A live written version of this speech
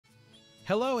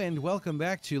Hello and welcome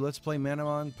back to Let's Play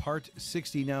Manamon Part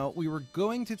 60. Now, we were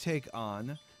going to take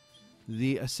on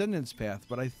the Ascendance Path,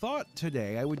 but I thought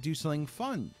today I would do something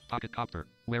fun. Pocket copter.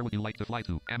 Where would you like to fly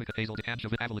to? Amica Hazel to Hansha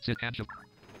Hansha.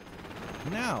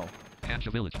 Now,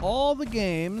 Hansha Village. all the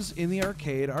games in the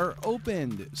arcade are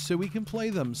opened, so we can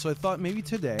play them. So I thought maybe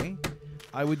today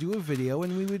I would do a video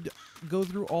and we would go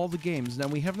through all the games. Now,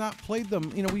 we have not played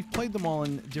them. You know, we've played them all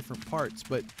in different parts,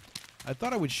 but I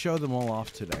thought I would show them all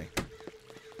off today.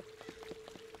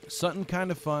 Something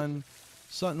kind of fun,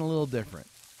 something a little different.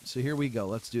 So here we go.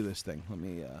 Let's do this thing. Let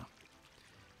me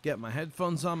get my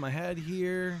headphones on my head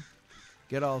here.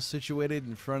 Get all situated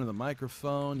in front of the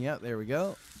microphone. Yeah, there we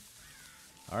go.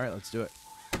 All right, let's do it.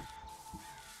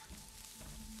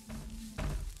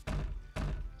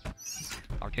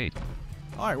 Arcade.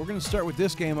 All right, we're going to start with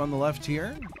this game on the left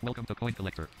here. Welcome to Coin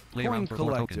Collector. Play Coin around for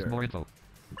Collector. 4 tokens. More info.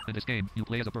 In this game, you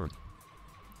play as a bird.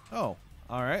 Oh,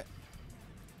 all right.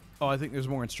 Oh, I think there's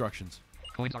more instructions.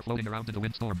 Coins are floating around in the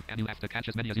windstorm, and you have to catch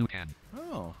as many as you can.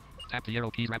 Oh. Tap the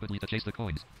arrow keys rapidly to chase the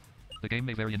coins. The game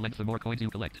may vary in length the more coins you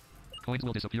collect. Coins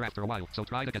will disappear after a while, so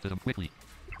try to get to them quickly.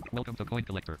 Welcome to Coin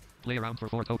Collector. Play around for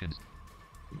 4 tokens.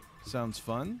 Sounds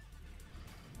fun.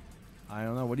 I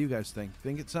don't know. What do you guys think?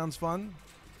 Think it sounds fun?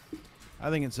 I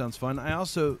think it sounds fun. I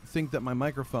also think that my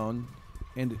microphone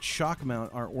and its shock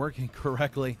mount aren't working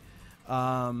correctly.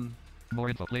 More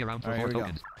info. Play around for All right, 4 here we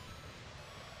tokens.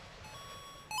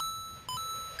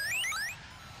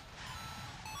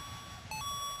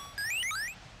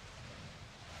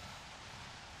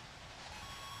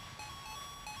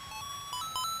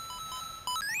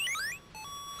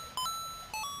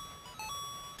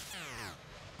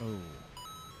 Oh.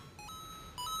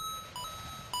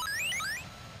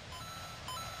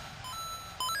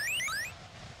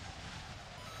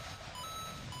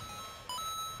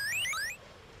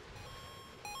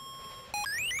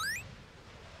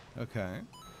 Okay.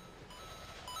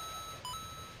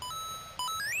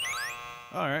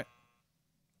 All right.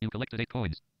 You collected 8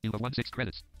 coins. You have won 6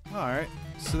 credits. All right.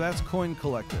 So that's Coin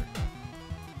Collector.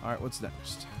 All right, what's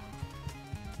next?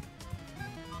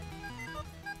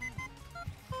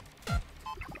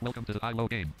 Welcome to the high-low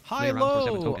game. Play around for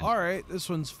 7 High-low. tokens. All right, this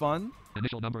one's fun.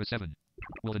 Initial number is 7.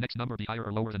 Will the next number be higher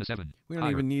or lower than a 7? We don't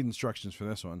Higher. even need instructions for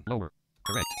this one. Lower.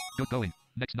 Correct. Good going.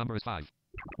 Next number is 5.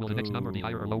 Will the next number be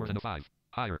higher or lower than a 5?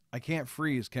 Higher. I can't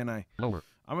freeze, can I? Lower.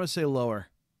 I'm going to say lower.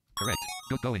 Correct.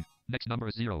 Good going. Next number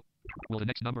is 0. Will the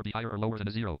next number be higher or lower than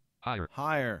a 0? Higher.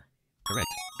 Higher. Correct.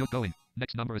 Good going.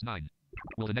 Next number is 9.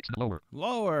 Will the next lower?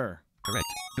 Lower. Correct.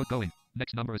 Good going.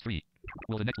 Next number is 3.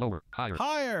 Will the next lower? Higher.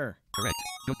 Higher. Correct.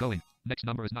 Good going. Next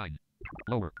number is 9.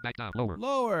 Lower. Back down. Lower.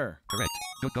 Lower. Correct.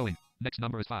 Good going. Next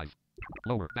number is 5.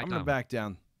 Lower. Back I'm down. going to back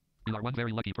down. You are one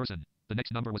very lucky person. The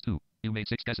next number was 2. You made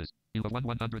 6 guesses. You have won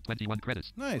 121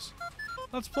 credits. Nice.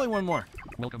 Let's play one more.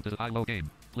 Welcome to the high-low game.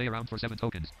 Play around for 7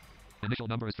 tokens. Initial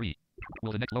number is 3.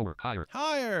 Will the next lower? Higher.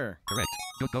 Higher. Correct.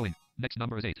 Good going. Next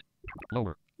number is 8.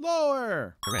 Lower.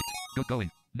 Lower. Correct. Good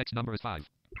going. Next number is 5.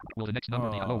 Will the next number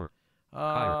be lower?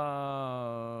 Higher.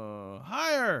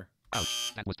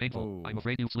 Ouch. That was painful. Oh. I'm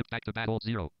afraid you slipped back to bad old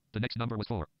 0. The next number was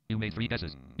 4. You made 3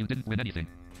 guesses. You didn't win anything.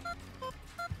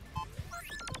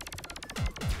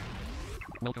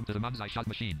 Welcome to the Manzai shot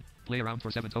machine. Play around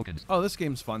for 7 tokens. Oh, this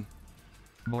game's fun.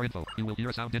 More info. You will hear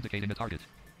a sound indicating a target.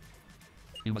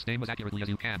 You must aim as accurately as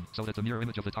you can, so that the mirror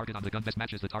image of the target on the gun best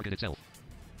matches the target itself.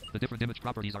 The different image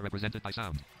properties are represented by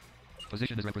sound.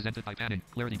 Position is represented by panning,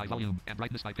 clarity by volume, and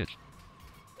brightness by pitch.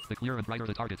 The clearer and brighter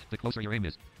the target, the closer your aim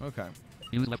is. Okay.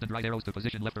 Use left and right arrows to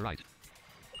position left or right.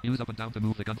 Use up and down to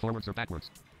move the gun forwards or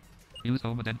backwards. Use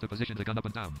home and end to position the gun up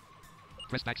and down.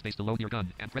 Press backspace to load your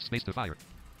gun, and press space to fire.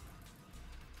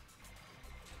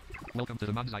 Welcome to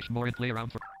the Manzai. More and play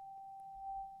around for...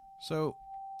 So,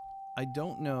 I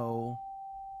don't know...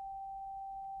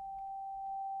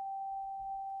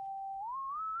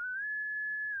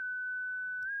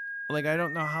 Like, I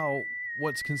don't know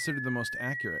what's considered the most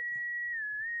accurate.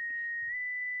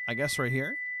 I guess right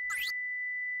here?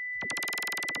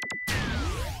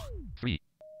 3.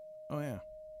 Oh, yeah.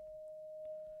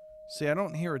 See, I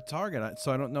don't hear a target,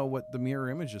 so I don't know what the mirror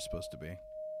image is supposed to be.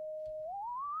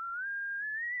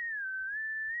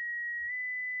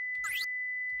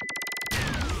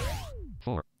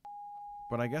 Four.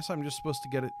 But I guess I'm just supposed to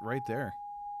get it right there.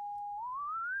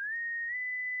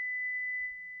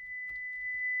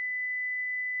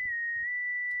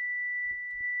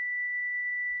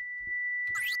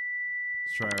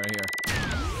 Let's try right here.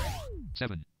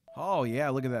 7. Oh, yeah,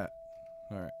 look at that.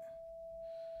 All right.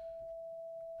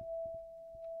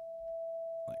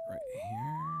 Like right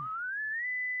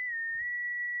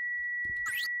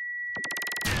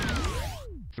here.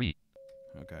 3.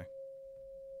 Okay.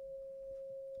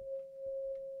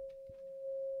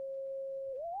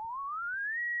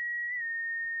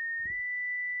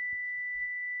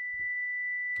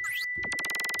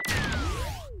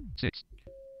 Six.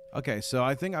 Okay, so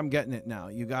I think I'm getting it now.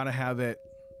 You got to have it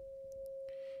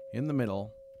in the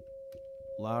middle,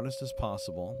 loudest as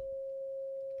possible.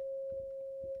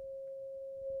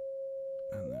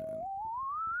 And then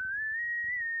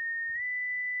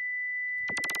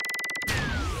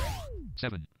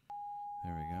 7.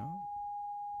 there we go.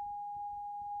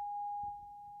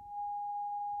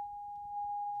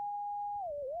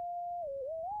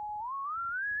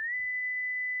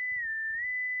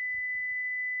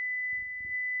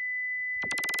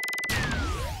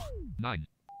 Nine.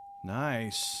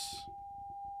 Nice.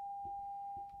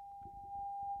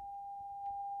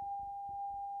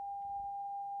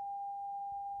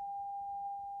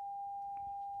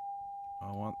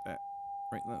 I want that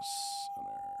right in the center.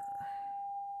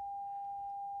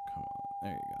 Come on.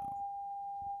 There you go.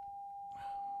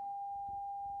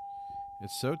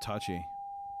 It's so touchy.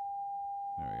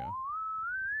 There we go.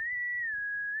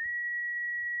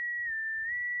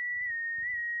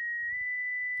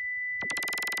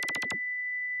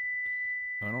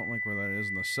 I don't like where that is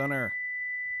in the center.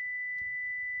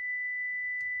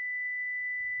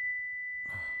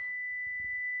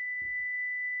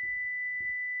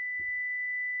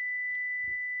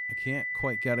 I can't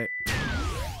quite get it.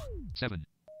 7.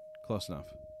 Close enough.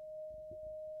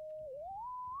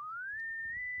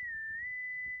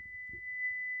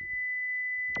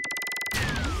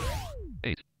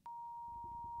 Eight.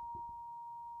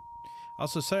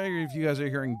 Also, sorry if you guys are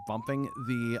hearing bumping.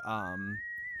 The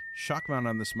shock mount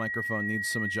on this microphone needs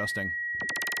some adjusting.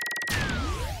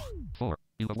 4.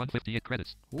 You have 158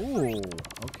 credits. Ooh,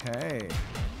 okay.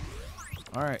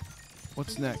 All right.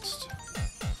 What's next?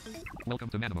 Welcome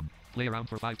to Manamon. Play around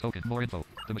for 5 tokens. More info.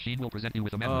 The machine will present you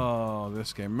with a Manamon. Oh,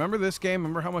 this game. Remember this game?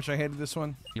 Remember how much I hated this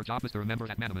one? Your job is to remember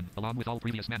that Manamon, along with all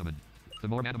previous Manamon. The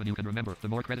more Manamon you can remember, the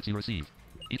more credits you receive.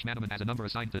 Each Manamon has a number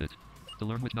assigned to it. To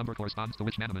learn which number corresponds to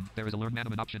which Manamon, there is a Learn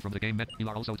Manamon option from the game menu. You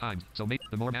are also timed, so make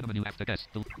the more Manamon you have to guess.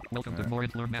 Welcome to more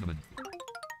Learn Manamon.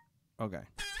 Okay.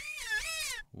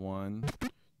 1,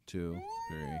 2,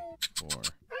 3, 4.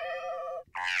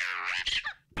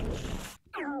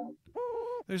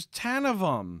 There's 10 of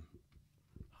them.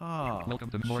 Oh,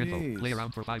 Welcome to more info. Play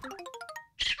around for 5.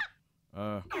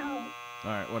 All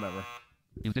right, whatever.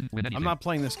 You didn't win anything. I'm not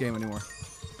playing this game anymore.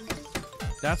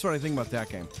 That's what I think about that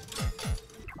game.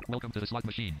 Welcome to the slot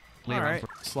machine. Play All around right,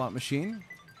 slot machine.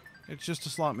 It's just a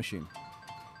slot machine.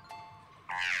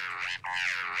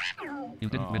 You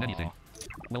didn't win anything.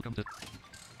 Welcome to...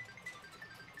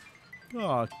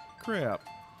 Oh, crap.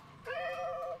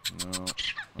 No.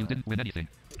 You didn't win anything.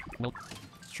 Well,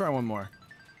 Let's try one more.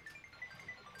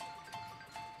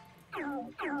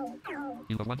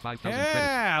 you have won 5,000 credits.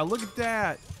 Yeah, look at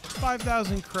that.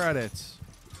 5,000 credits.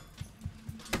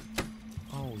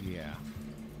 Oh, yeah.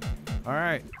 All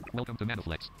right. Welcome to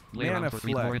Manaflex. Play around for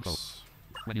 3 more info. Manaflex.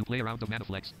 When you play around the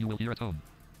Manaflex, you will hear a tone.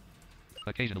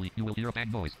 Occasionally, you will hear a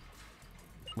bang noise.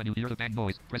 When you hear the bang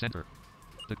noise, press enter.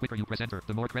 The quicker you press enter,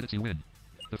 the more credits you win.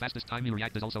 The fastest time you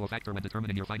react is also a factor when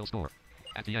determining your final score.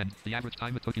 At the end, the average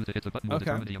time it took you to hit the button will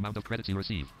determine the amount of credits you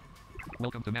receive.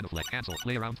 Welcome to Manaflex. Cancel.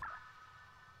 Play around.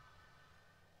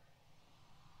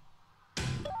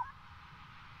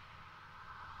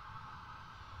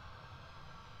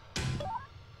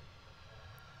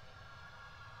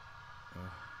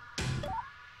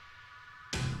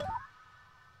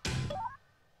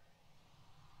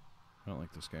 I don't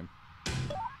like this game.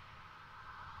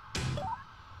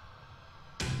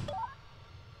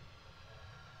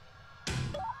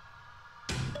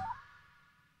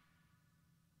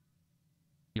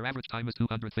 Your average time is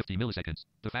 250 milliseconds.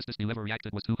 The fastest you ever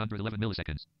reacted was 211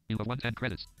 milliseconds. You have won 10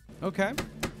 credits. Okay.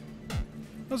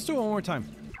 Let's do it one more time.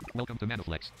 Welcome to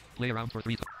Manaflex. Play around for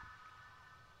 3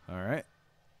 All right.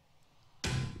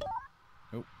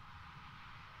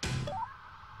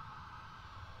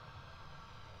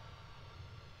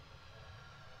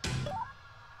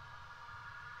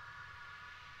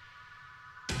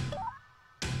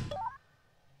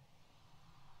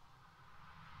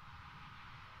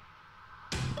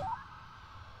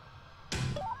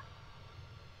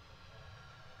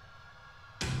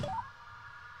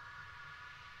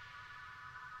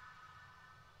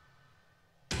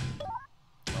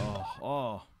 Oh.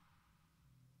 Oh.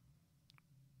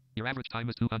 Your average time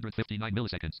is 259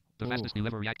 milliseconds. The fastest you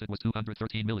ever reacted was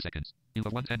 213 milliseconds. You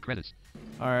have won 10 credits.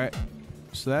 All right.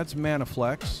 So that's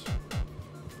Manaflex.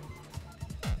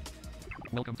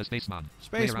 Welcome to Spacemon.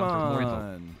 Play around for more info.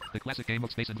 Spacemon. The classic game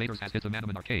of Space Invaders has hit the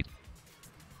Manamon arcade.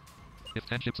 If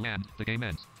 10 ships land, the game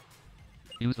ends.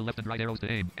 Use the left and right arrows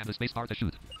to aim, and the space bar to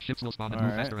shoot. Ships will spawn and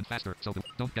move faster and faster, so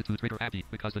don't get too trigger happy,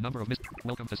 because the number of missed...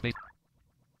 Welcome to space...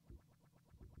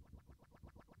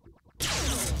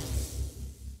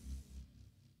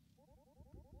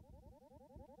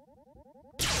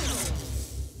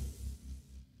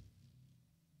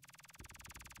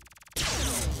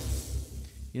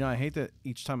 You know, I hate that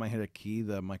each time I hit a key,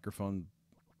 the microphone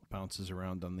bounces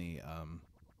around on the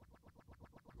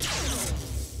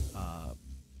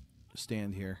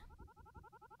stand here.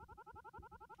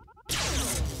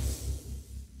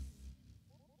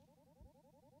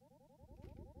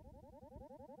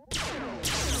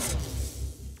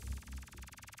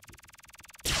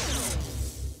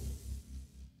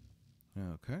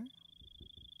 Okay.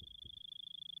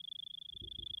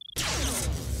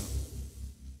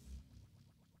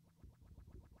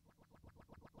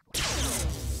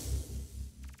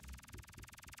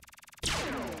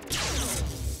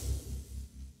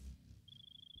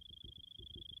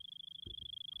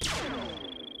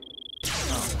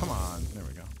 Come on. There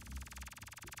we go.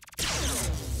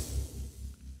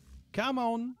 Come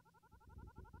on.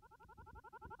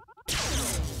 There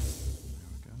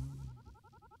we go.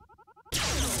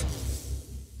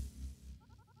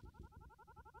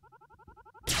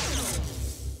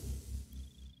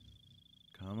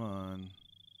 Come on.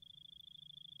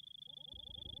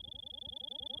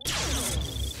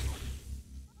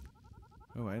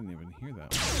 Oh, I didn't even hear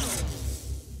that one.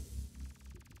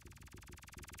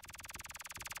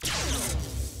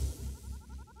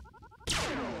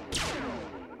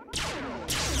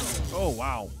 Oh,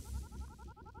 wow.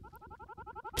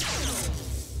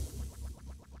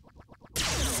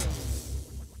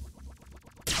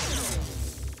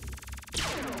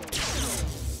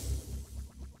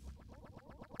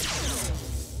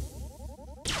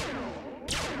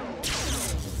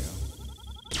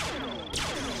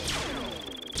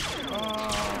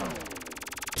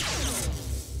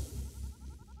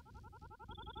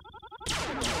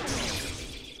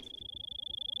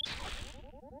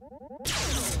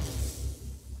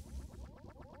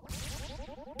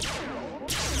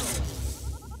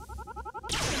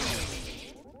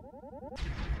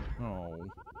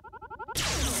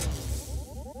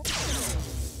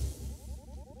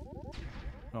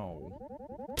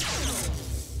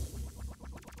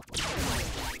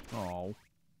 Oh.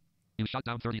 You shot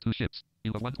down 32 ships.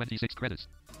 You have won 26 credits.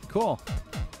 Cool.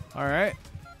 All right.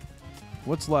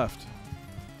 What's left?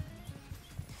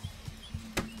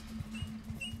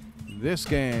 This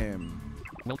game.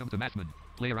 Welcome to Manamon.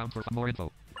 Play around for more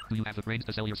info. Do you have the brains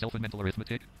to sell yourself in mental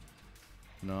arithmetic?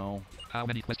 No. How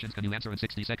many questions can you answer in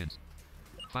 60 seconds?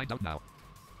 Find out now.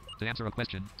 To answer a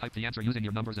question, type the answer using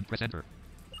your numbers and press enter.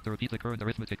 To repeat the current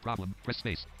arithmetic problem, press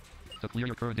space. To clear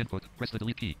your current input, press the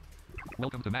delete key.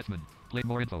 Welcome to Manamon. Play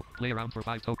more info. Play around for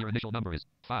 5. Your initial number is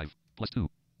 5 plus 2.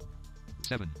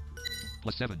 7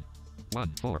 plus 7.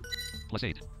 1, 4 plus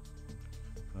 8.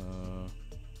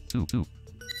 2, 2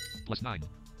 plus 9.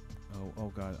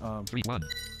 Oh God. 3, 1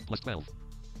 plus 12.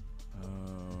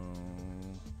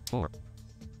 4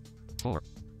 4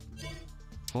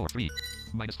 4 3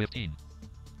 minus 15.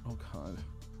 Oh God.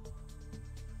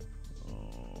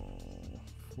 Oh,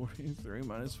 43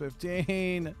 minus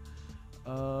 15.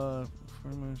 4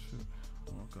 minus 15.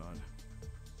 Oh God.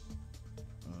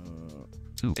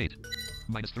 2, 8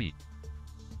 minus 3.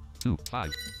 2,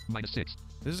 5 minus 6.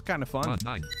 This is kind of fun. 1,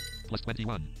 9 plus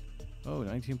 21. Oh,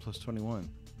 19 plus 21.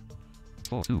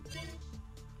 4, 2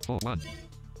 4, 1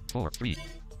 4, 3.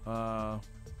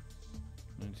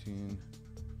 19.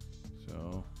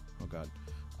 So, oh God.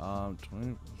 20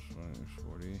 plus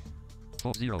 40.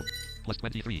 4, 0 plus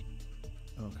 23.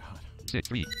 Oh God. 6,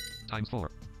 3 times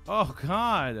 4. Oh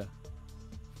God.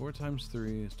 4 times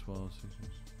 3 is 12. 6,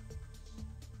 6.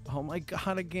 Oh my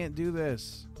God, I can't do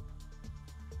this.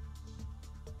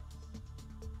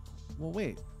 Well,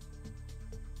 wait.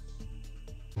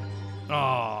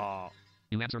 Oh.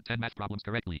 You answered 10 math problems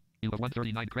correctly. You have won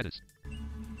 39 credits.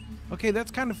 Okay,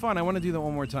 that's kind of fun. I want to do that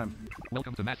one more time.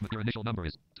 Welcome to Manamon. Your initial number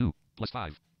is 2 plus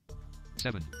 5.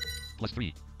 7 plus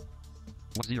 3.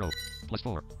 1, 0 plus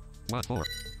 4. 1, 4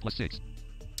 plus 6.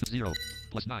 2, 0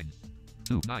 plus 9.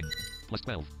 2, 9 plus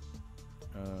 12.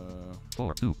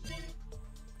 4, 2.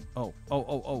 Oh.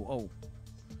 29,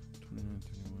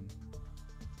 31.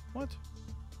 What?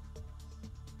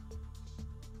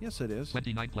 Yes, it is.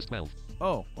 29 plus 12.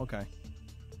 Oh, okay.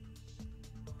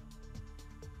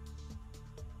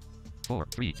 4,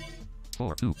 3.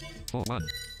 4, 2. 4, 1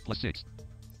 plus 6.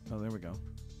 Oh, there we go.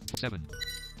 7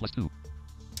 plus 2.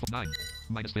 9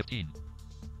 minus 15.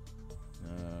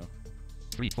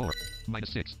 3, 4 minus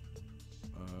 6.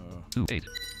 2, 8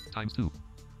 times 2.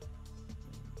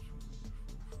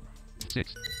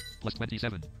 6 plus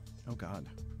 27. Oh, God.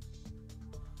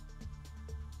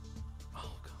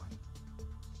 Oh, God.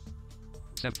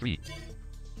 7 3.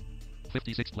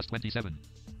 56 plus 27.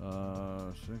 6.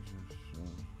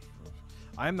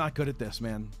 I'm not good at this,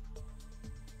 man.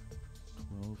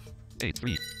 12. 8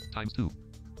 3 times 2.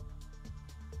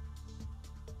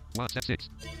 1 7 6.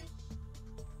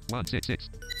 1 6 6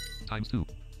 times 2.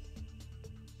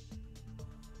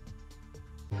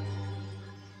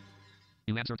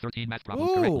 You answered 13 math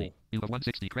problems correctly. You have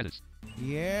 160 credits.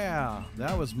 Yeah,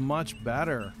 that was much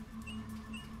better.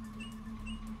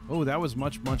 Oh, that was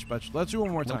much better. Let's do it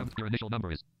one more time. Welcome. Your initial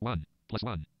number is 1 plus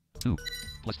 1, 2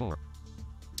 plus 4,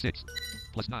 6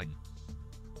 plus 9,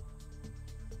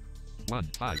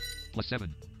 1 5 plus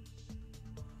 7,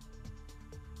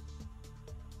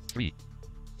 3.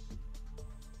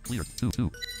 Cleared. 2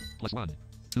 2 plus 1,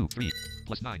 2 3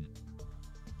 plus 9,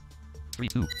 3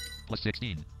 2 plus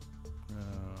 16.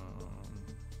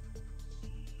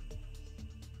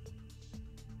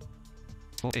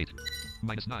 4 8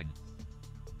 minus 9.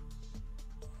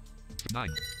 9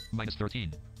 minus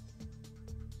 13.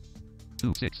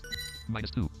 2 6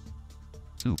 minus 2.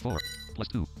 2 4 plus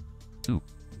 2. 2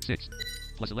 6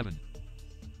 plus 11.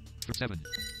 7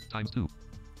 times 2.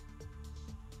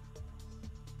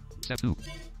 7 2.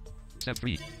 7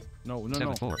 3. No,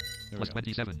 7 4 There plus we go.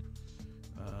 27.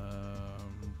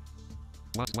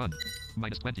 1 1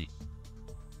 minus 20.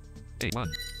 8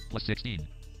 1 plus 16.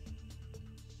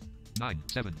 9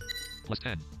 7 plus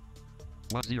 10.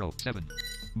 1 0 7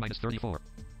 minus 34.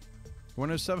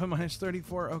 107 minus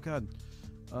 34. Oh, God.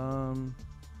 7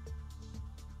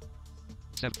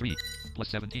 3 plus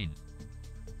 17.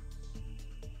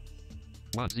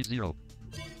 1 0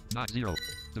 9 0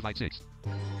 divide 6.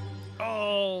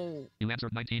 Oh. You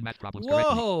answered 19 math problems Whoa.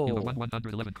 correctly. You have won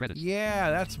 111 credits.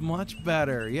 Yeah, that's much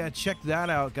better. Yeah, check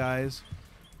that out, guys.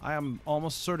 I am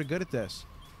almost sort of good at this.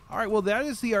 All right, well, that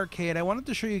is the arcade. I wanted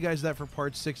to show you guys that for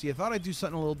part 60. I thought I'd do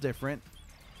something a little different.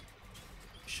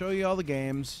 Show you all the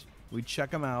games. We'd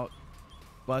check them out.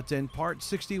 But in part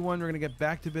 61, we're going to get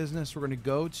back to business. We're going to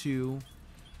go to...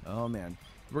 Oh, man.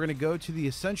 We're going to go to the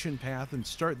Ascension path and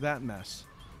start that mess.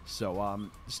 So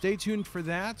stay tuned for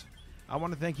that. I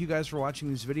want to thank you guys for watching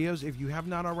these videos. If you have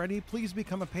not already, please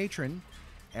become a patron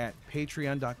at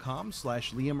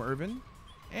patreon.com/LiamErven.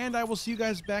 And I will see you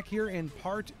guys back here in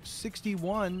part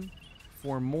 61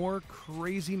 for more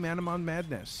crazy Manamon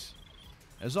madness.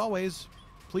 As always,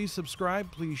 please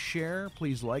subscribe, please share,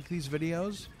 please like these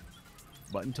videos.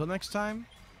 But until next time,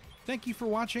 thank you for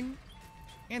watching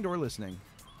and or listening.